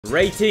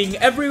Rating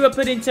every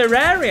weapon in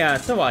Terraria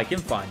so I can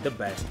find the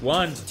best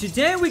one.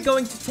 Today we're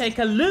going to take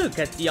a look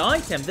at the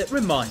item that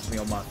reminds me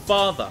of my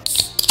father.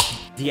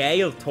 The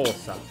Ale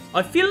Torsa.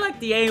 I feel like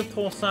the Ale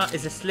Torsa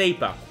is a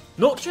sleeper.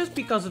 Not just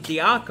because of the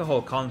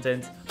alcohol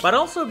content, but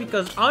also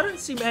because I don't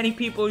see many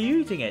people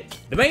using it.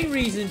 The main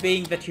reason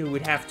being that you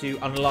would have to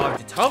unlock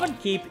the Tavern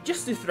Keep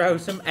just to throw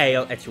some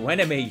ale at your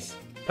enemies.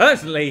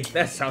 Personally,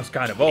 that sounds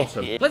kind of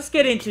awesome. Let's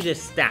get into the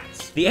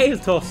stats. The Ale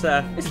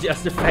Tosser is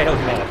just a failed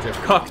Molotov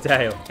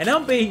cocktail, and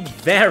I'm being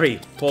very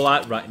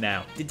polite right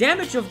now. The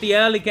damage of the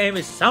early game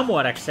is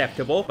somewhat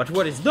acceptable, but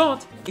what is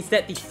not is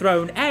that the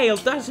thrown ale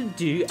doesn't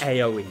do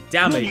AoE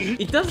damage.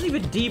 It doesn't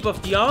even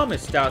debuff the armor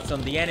stats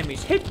on the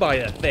enemies hit by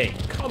the thing.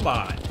 Come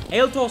on.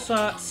 Ale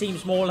Tosser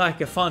seems more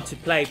like a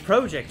fun-to-play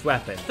project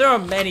weapon. There are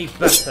many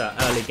better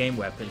early game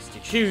weapons to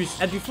choose,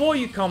 and before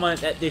you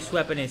comment that this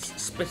weapon is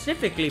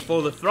specifically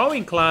for the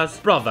throwing class,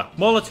 brother,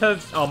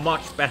 Molotovs are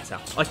much better.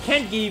 I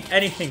can't give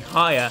anything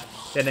higher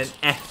than an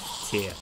F tier.